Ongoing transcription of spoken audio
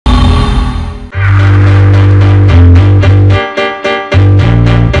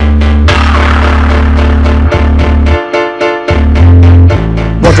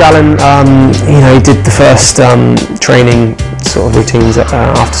Alan, you know, he did the first training sort of routines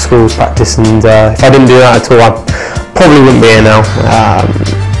after school's practice, and if I didn't do that at all, I probably wouldn't be here now.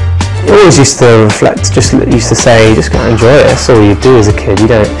 He always used to reflect, just used to say, just go and enjoy it. That's all you do as a kid. You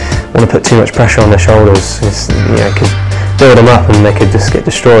don't want to put too much pressure on their shoulders. You know, could build them up and they could just get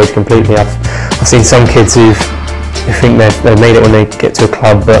destroyed completely. I've seen some kids who think they've made it when they get to a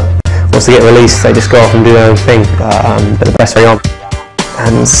club, but once they get released, they just go off and do their own thing. But the best way on.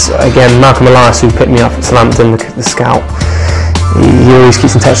 And again, Malcolm Elias, who picked me up at Southampton, the scout, he always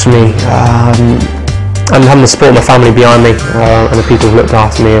keeps in touch with me. And having the support of my family behind me, and the people who've looked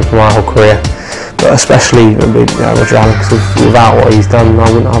after me for my whole career, but especially with Roger Allen, because without what he's done, I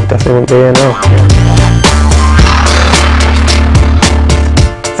definitely wouldn't be here now.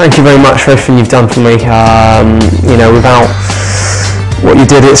 Thank you very much for everything you've done for me. You know, without what you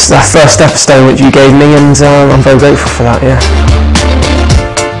did, it's that first stepping stone which you gave me, and I'm very grateful for that. Yeah.